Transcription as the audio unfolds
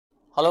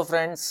Hello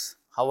friends,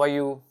 how are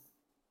you?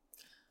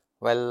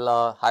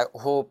 Well, I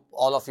hope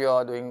all of you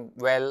are doing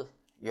well,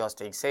 you are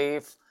staying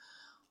safe.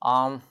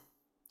 I've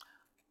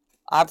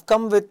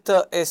come with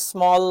a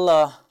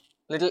small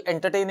little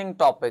entertaining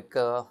topic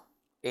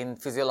in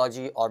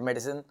physiology or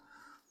medicine.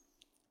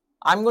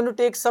 I'm going to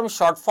take some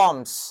short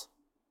forms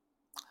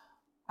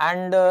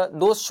and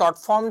those short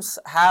forms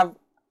have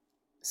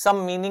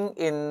some meaning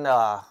in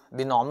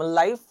the normal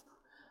life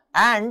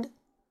and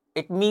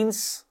it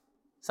means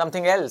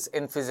something else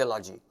in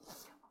physiology.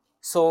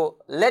 So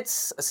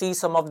let's see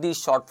some of these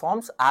short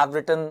forms. I've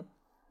written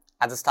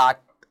at the start,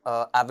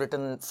 I've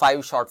written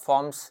 5 short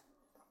forms.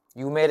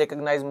 You may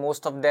recognize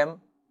most of them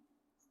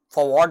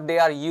for what they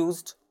are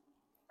used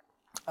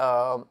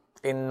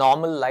in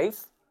normal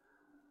life.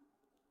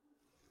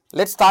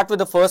 Let's start with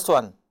the first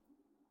one.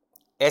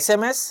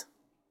 SMS,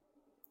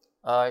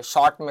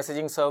 short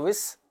messaging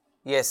service.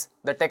 Yes,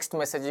 the text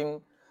messaging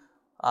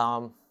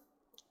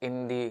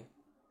in the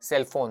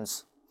cell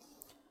phones.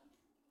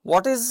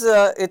 What is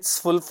its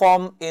full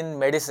form in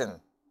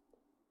medicine?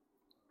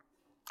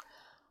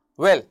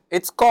 Well,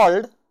 it's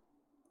called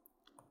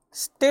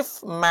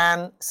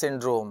Stiffman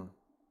Syndrome.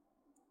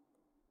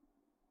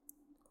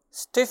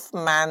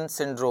 Stiffman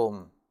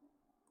Syndrome.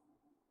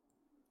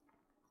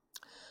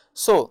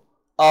 So,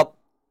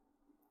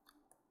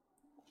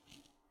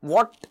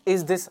 what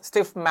is this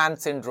Stiffman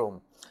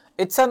Syndrome?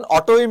 It's an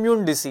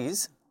autoimmune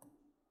disease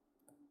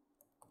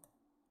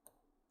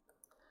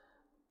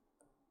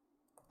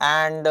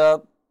and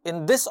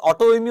in this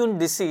autoimmune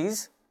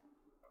disease,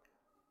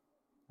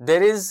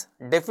 there is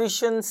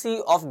deficiency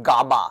of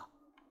GABA.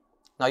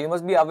 Now, you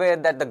must be aware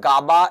that the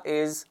GABA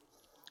is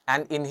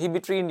an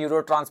inhibitory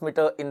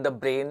neurotransmitter in the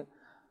brain,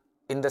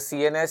 in the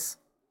CNS.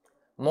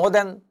 More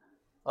than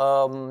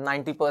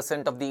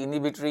 90% of the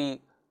inhibitory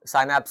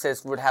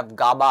synapses would have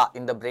GABA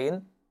in the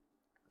brain.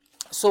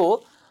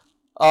 So,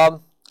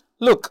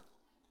 look,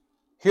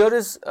 here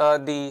is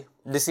the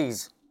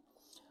disease.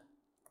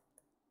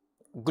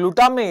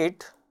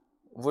 Glutamate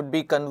would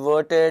be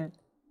converted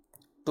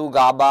to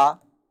GABA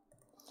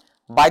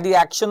by the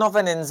action of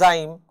an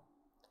enzyme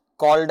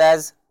called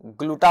as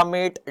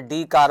glutamate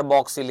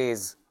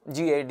decarboxylase,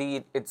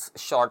 GAD, it's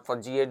short for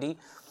GAD.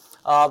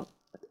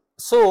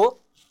 So,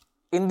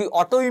 in the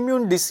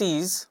autoimmune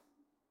disease,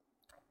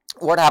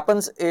 what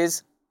happens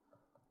is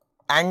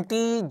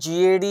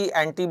anti-GAD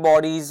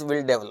antibodies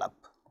will develop.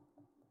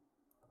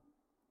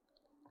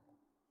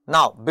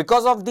 Now,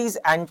 because of these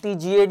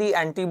anti-GAD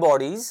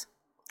antibodies,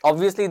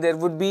 obviously there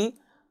would be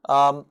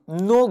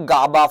no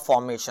GABA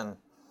formation.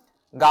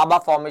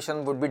 GABA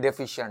formation would be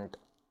deficient.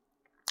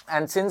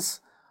 And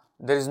since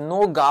there is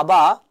no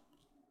GABA,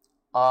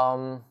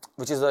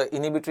 which is an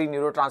inhibitory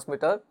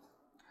neurotransmitter,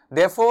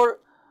 therefore,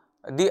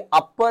 the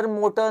upper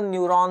motor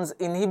neuron's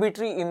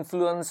inhibitory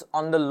influence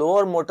on the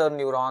lower motor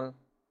neuron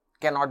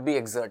cannot be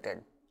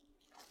exerted.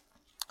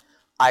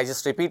 I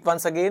just repeat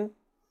once again,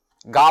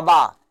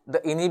 GABA,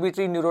 the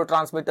inhibitory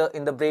neurotransmitter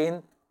in the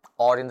brain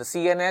or in the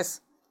CNS,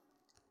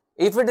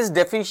 if it is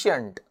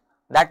deficient,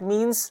 that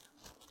means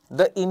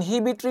the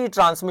inhibitory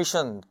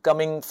transmission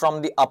coming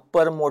from the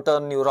upper motor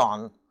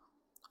neuron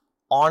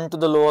onto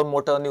the lower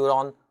motor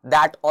neuron,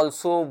 that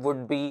also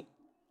would be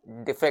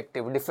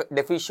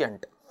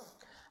deficient.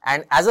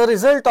 And as a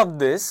result of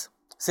this,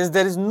 since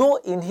there is no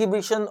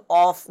inhibition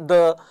of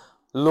the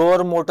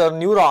lower motor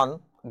neuron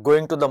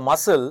going to the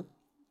muscle,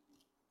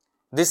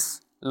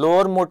 this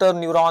lower motor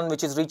neuron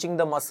which is reaching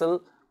the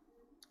muscle,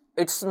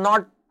 it's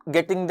not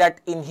getting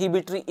that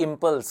inhibitory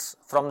impulse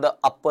from the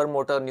upper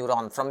motor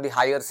neuron, from the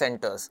higher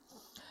centers.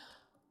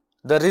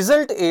 The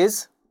result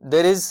is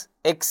there is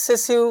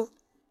excessive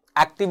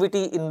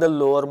activity in the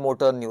lower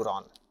motor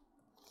neuron.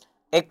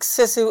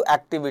 Excessive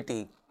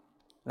activity,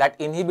 that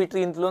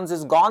inhibitory influence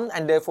is gone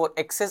and therefore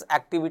excess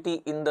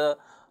activity in the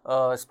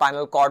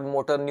spinal cord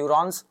motor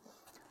neurons.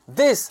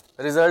 This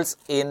results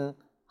in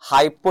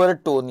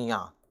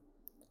hypertonia,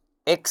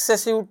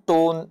 excessive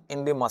tone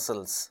in the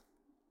muscles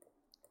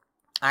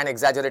and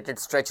exaggerated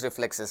stretch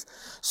reflexes.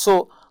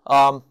 So,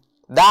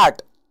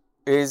 that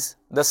is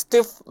the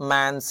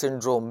Stiffman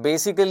syndrome.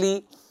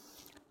 Basically,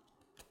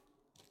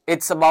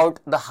 it's about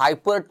the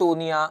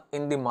hypertonia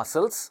in the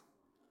muscles.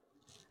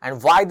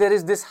 And why there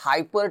is this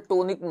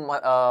hypertonic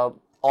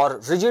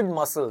or rigid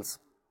muscles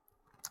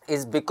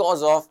is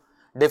because of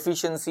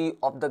deficiency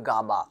of the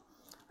GABA.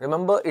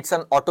 Remember, it's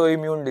an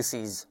autoimmune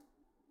disease.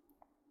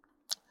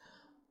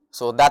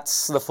 So,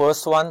 that's the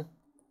first one.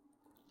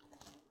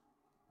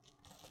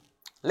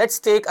 Let's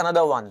take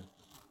another one,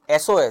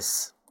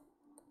 SOS.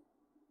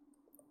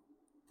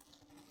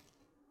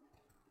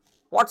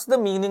 What's the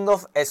meaning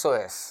of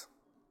SOS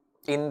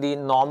in the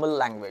normal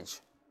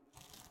language?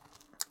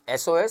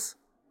 SOS,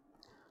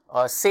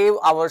 save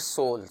our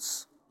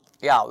souls.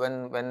 Yeah,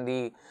 when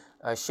the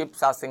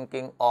ships are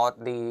sinking or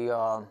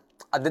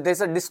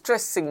there's a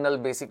distress signal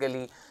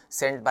basically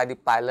sent by the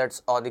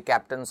pilots or the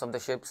captains of the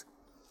ships,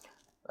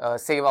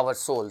 save our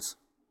souls.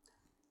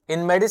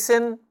 In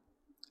medicine,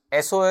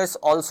 SOS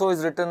also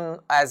is written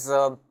as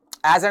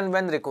as and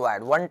when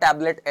required. One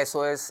tablet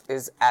SOS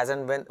is as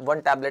and when,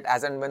 one tablet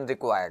as and when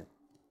required.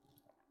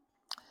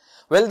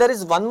 Well, there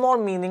is one more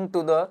meaning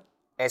to the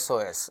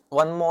SOS,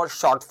 one more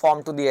short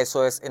form to the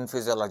SOS in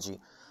physiology,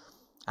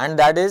 and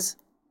that is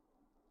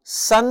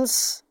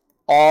sons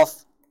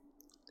of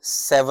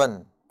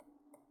 7.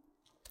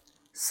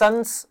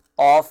 Sons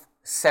of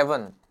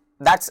 7,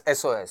 that's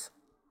SOS.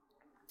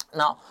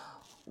 Now,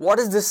 what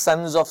is this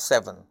sons of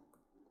 7?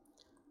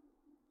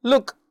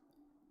 Look,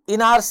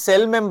 in our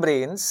cell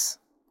membranes,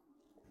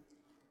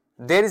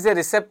 there is a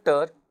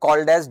receptor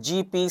called as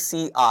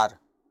GPCR,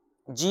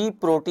 G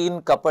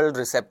protein coupled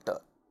receptor.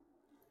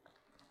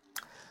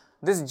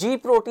 This G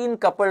protein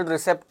coupled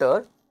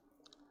receptor,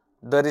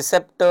 the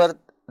receptor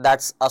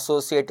that's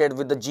associated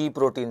with the G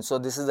protein. So,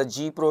 this is the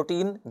G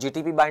protein,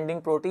 GTP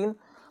binding protein,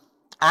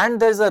 and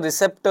there is a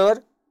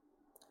receptor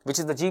which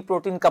is the G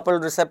protein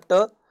coupled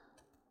receptor.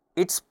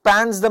 It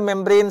spans the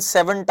membrane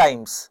 7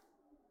 times.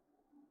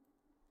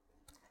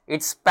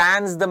 It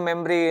spans the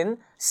membrane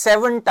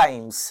 7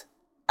 times,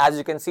 as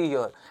you can see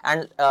here,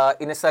 and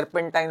in a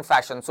serpentine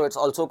fashion. So, it is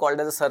also called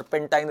as a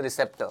serpentine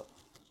receptor,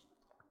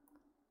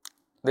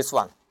 this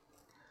one.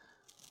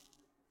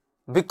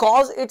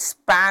 Because it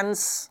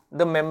spans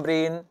the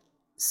membrane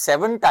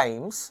 7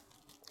 times,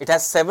 it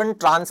has 7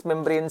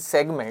 transmembrane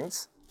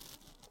segments.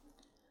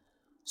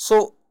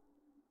 So,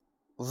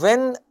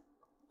 when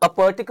a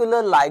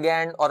particular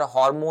ligand or a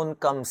hormone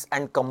comes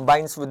and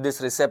combines with this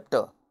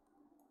receptor,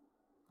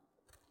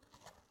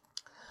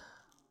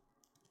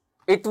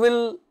 it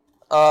will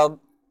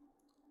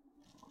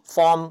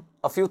form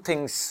a few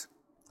things.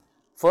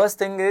 First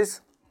thing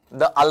is,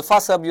 the alpha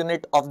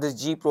subunit of this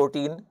G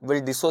protein will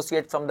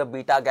dissociate from the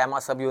beta gamma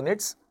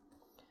subunits.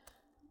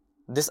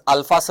 This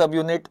alpha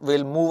subunit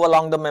will move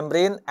along the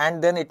membrane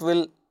and then it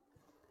will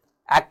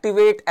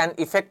activate an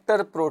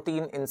effector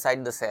protein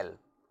inside the cell,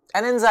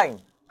 an enzyme,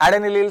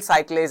 adenylyl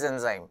cyclase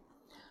enzyme,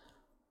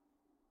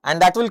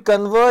 and that will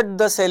convert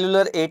the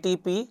cellular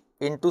ATP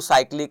into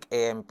cyclic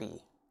AMP,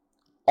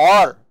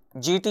 or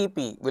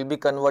GTP will be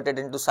converted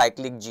into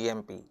cyclic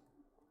GMP.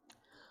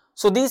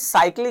 So, these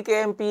cyclic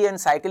AMP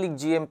and cyclic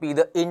GMP,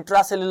 the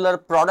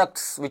intracellular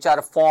products which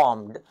are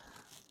formed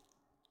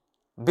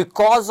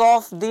because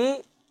of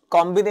the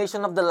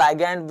combination of the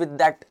ligand with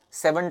that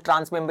 7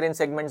 transmembrane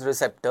segments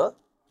receptor,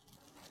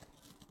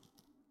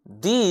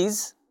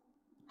 these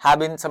have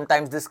been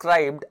sometimes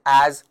described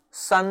as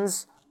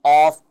sons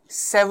of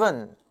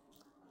 7.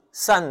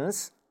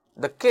 Sons,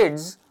 the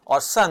kids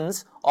or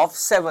sons of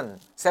 7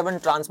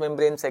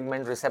 transmembrane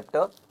segment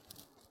receptor.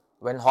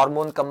 When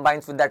hormone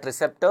combines with that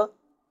receptor,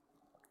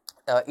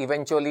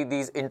 eventually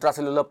these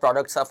intracellular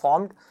products are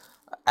formed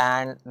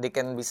and they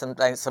can be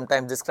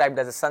sometimes described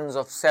as the sons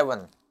of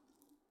 7.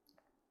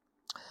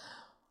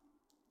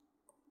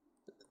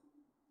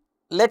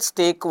 Let's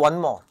take one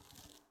more,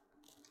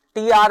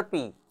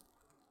 TRP.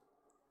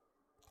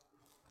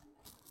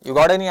 You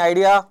got any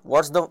idea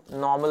what's the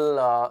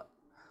normal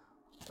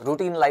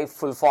routine life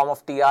full form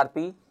of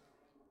TRP?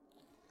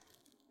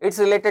 It's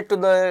related to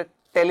the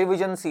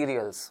television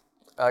serials,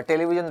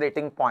 television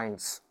rating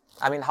points.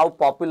 I mean, how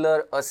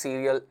popular a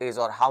serial is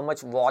or how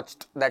much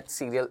watched that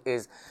serial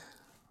is.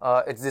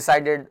 It's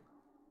decided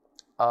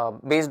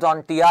based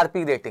on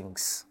TRP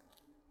ratings.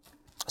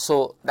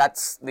 So,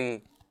 that's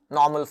the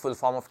normal full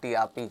form of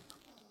TRP.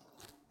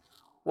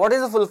 What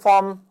is the full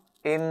form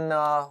in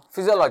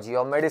physiology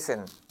or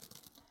medicine?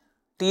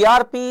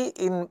 TRP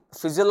in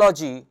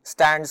physiology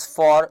stands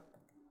for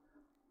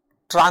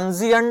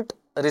transient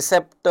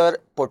receptor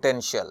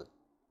potential.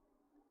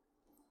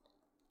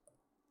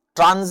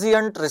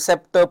 Transient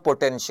receptor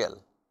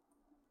potential.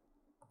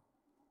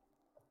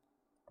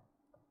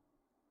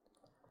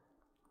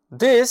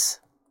 This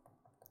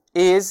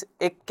is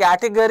a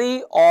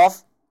category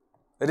of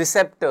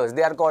receptors.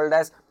 They are called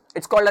as,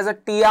 it's called as a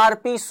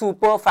TRP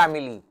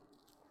superfamily.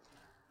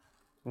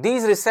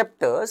 These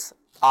receptors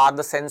are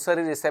the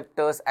sensory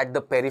receptors at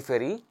the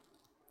periphery,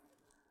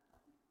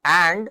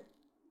 and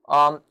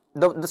the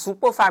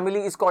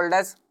superfamily is called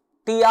as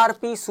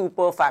TRP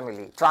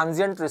superfamily,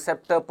 transient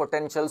receptor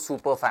potential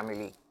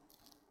superfamily.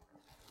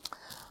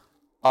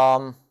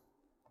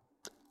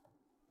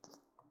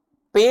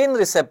 Pain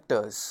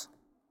receptors,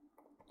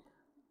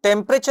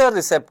 temperature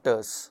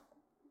receptors,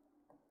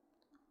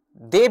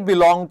 they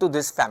belong to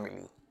this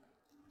family.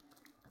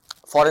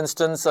 For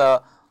instance,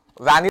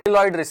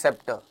 vanilloid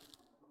receptor,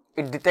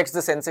 it detects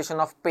the sensation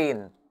of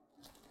pain.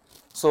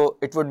 So,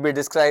 it would be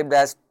described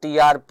as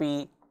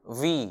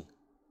TRPV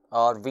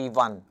or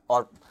V1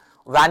 or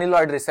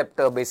vanilloid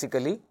receptor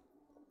basically.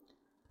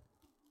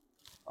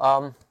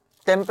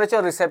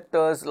 Temperature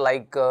receptors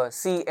like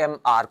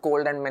CMR,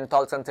 cold and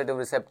menthol sensitive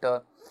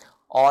receptor,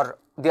 or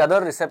the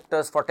other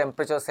receptors for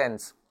temperature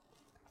sense,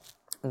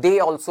 they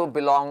also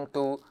belong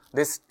to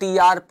this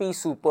TRP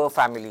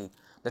superfamily.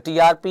 The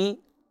TRP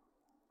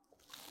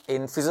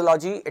in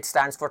physiology, it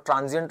stands for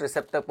transient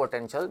receptor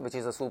potential, which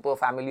is a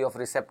superfamily of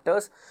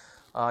receptors.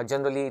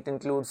 Generally, it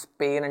includes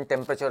pain and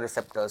temperature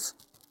receptors.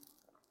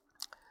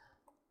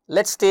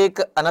 Let's take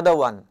another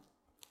one,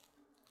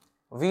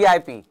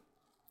 VIP,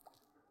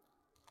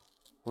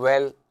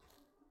 Well,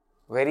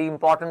 very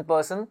important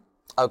person,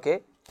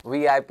 okay,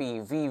 VIP,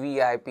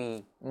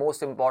 VVIP,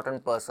 most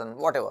important person,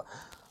 whatever.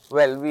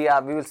 Well, we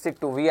will stick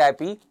to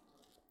VIP,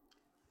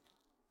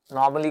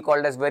 normally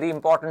called as very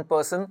important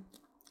person.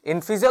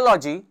 In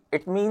physiology,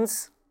 it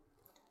means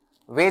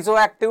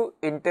vasoactive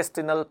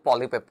intestinal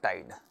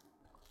polypeptide.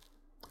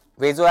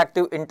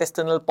 Vasoactive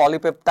intestinal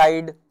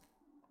polypeptide,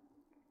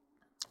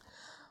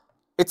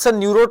 it's a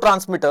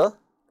neurotransmitter,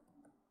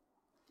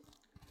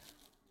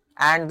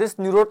 and this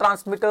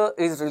neurotransmitter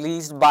is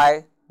released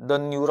by the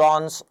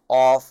neurons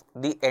of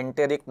the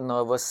enteric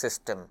nervous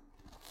system.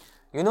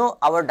 You know,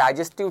 our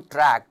digestive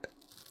tract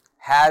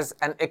has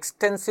an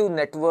extensive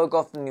network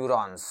of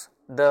neurons,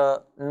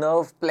 the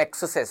nerve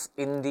plexuses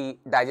in the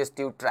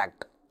digestive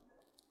tract.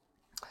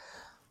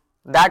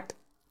 That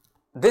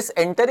this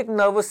enteric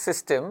nervous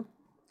system,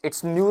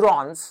 its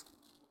neurons,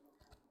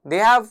 they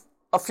have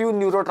a few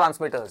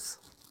neurotransmitters.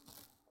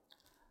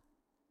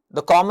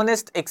 The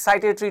commonest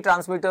excitatory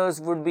transmitters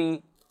would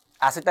be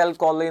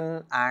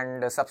acetylcholine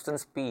and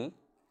substance P,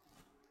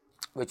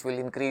 which will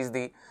increase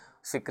the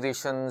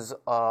secretions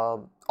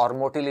or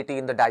motility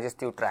in the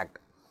digestive tract.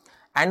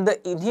 And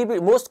the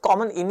most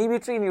common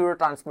inhibitory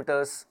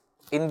neurotransmitters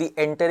in the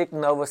enteric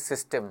nervous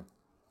system,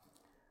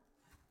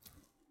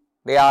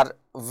 they are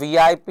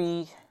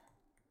VIP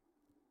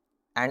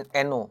and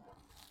NO.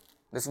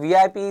 This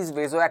VIP is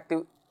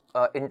vasoactive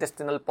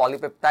intestinal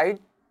polypeptide.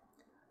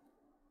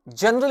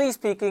 Generally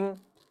speaking,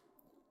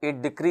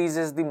 it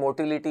decreases the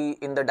motility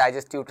in the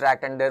digestive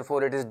tract, and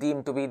therefore it is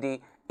deemed to be the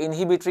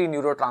inhibitory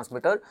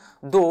neurotransmitter,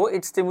 though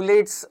it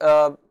stimulates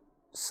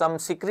some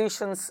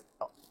secretions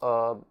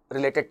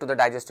related to the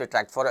digestive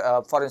tract.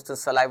 For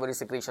instance, salivary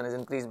secretion is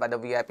increased by the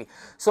VIP.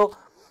 So,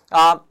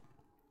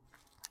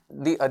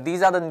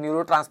 these are the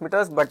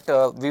neurotransmitters, but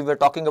we were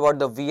talking about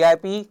the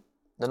VIP.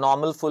 The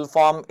normal full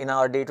form in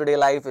our day-to-day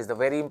life is the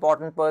very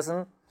important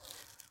person,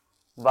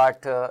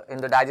 but in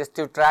the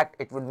digestive tract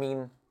it would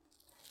mean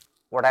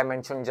what I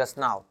mentioned just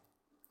now.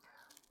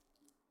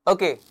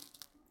 Okay,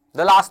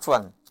 the last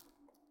one.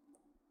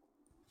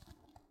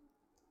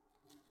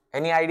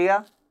 Any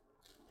idea?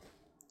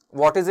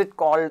 What is it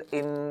called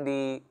in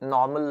the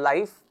normal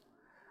life,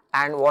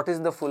 and what is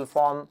the full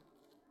form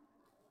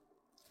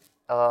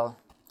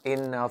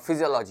in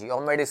physiology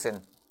or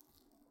medicine?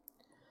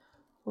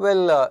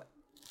 Well,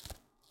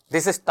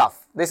 this is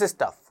tough.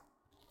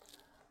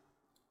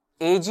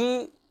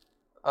 AG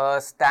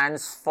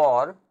stands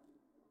for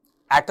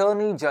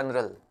Attorney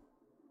General.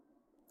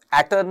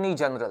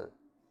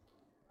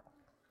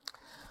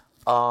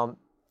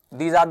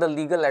 These are the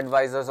legal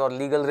advisors or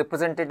legal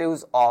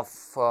representatives of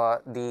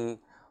the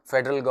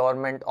federal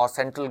government or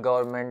central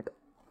government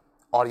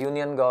or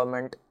union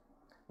government.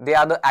 They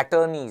are the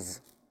attorneys.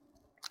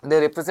 They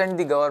represent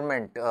the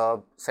government,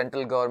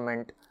 central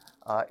government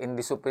in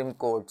the Supreme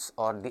Courts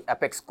or the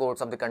apex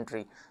courts of the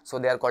country. So,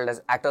 they are called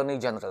as Attorney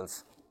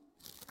Generals.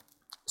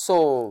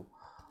 So,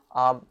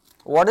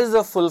 what is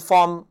the full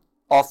form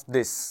of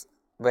this?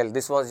 Well,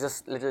 this was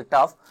just little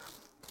tough.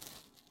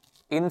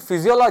 In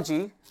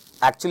physiology,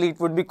 actually it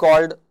would be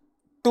called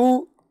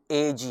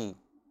 2AG.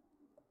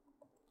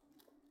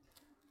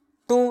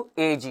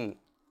 2AG.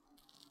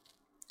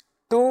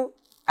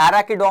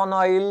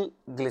 2-arachidonyl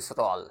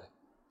glycerol.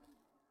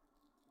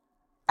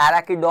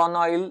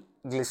 Arachidonyl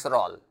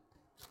glycerol.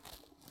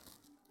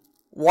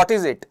 What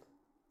is it?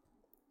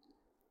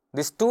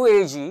 This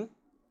 2AG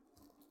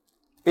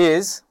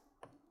is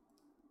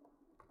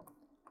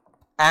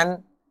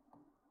an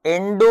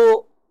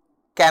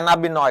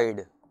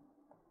endocannabinoid.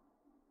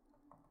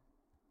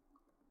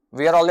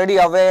 We are already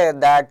aware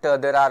that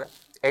there are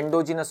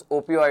endogenous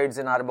opioids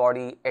in our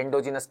body,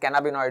 endogenous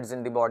cannabinoids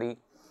in the body.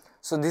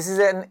 So, this is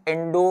an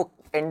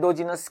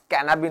endogenous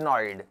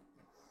cannabinoid,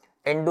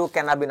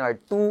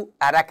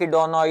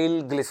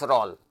 2-arachidonyl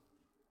glycerol.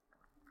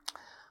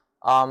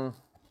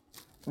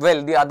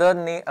 Well, the other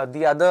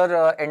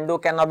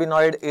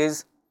endocannabinoid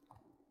is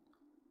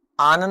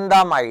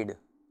anandamide.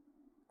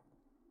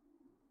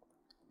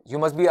 You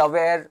must be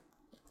aware,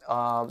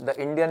 the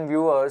Indian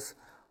viewers,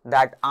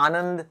 that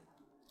Anand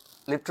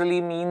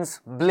literally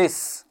means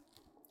bliss,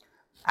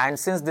 and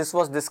since this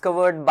was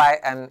discovered by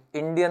an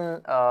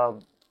Indian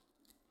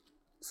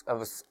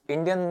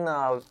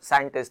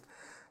scientist,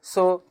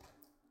 so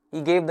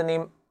he gave the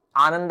name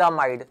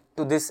anandamide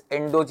to this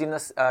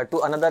endogenous to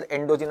another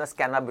endogenous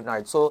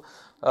cannabinoid. So,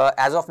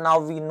 as of now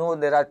we know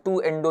there are two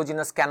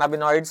endogenous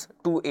cannabinoids,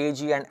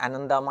 2AG and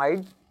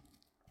anandamide.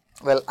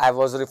 Well, I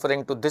was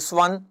referring to this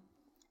one.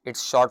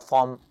 Its short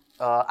form,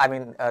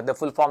 the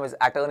full form is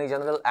Attorney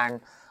General, and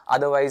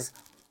otherwise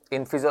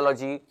in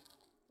physiology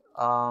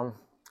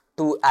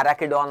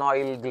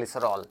 2-arachidonyl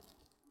glycerol.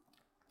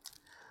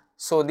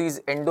 So, these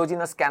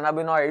endogenous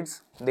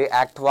cannabinoids, they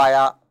act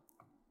via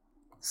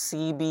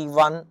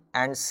CB1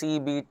 and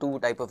CB2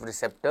 type of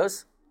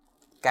receptors,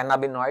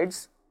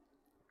 cannabinoids.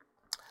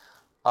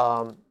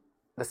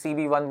 The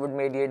CB1 would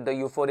mediate the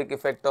euphoric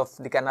effect of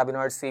the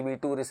cannabinoids,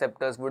 CB2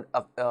 receptors would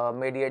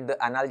mediate the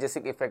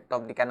analgesic effect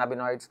of the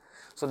cannabinoids.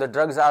 So, the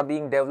drugs are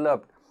being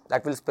developed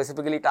that will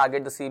specifically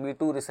target the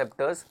CB2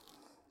 receptors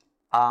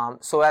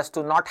so as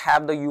to not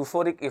have the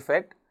euphoric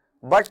effect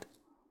but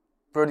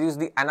produce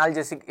the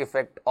analgesic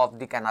effect of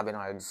the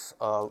cannabinoids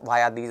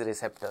via these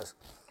receptors.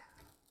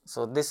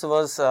 So, this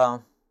was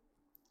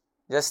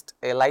just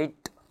a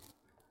light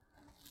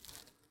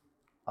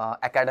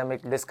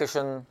academic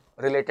discussion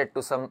related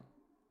to some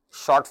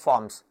short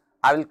forms.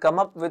 I will come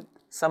up with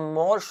some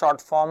more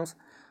short forms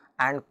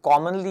and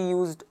commonly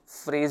used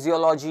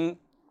phraseology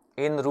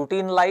in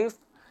routine life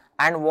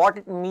and what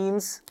it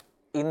means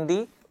in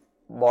the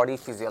body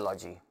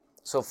physiology.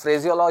 So,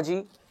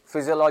 phraseology,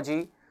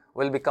 physiology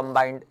will be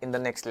combined in the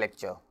next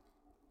lecture.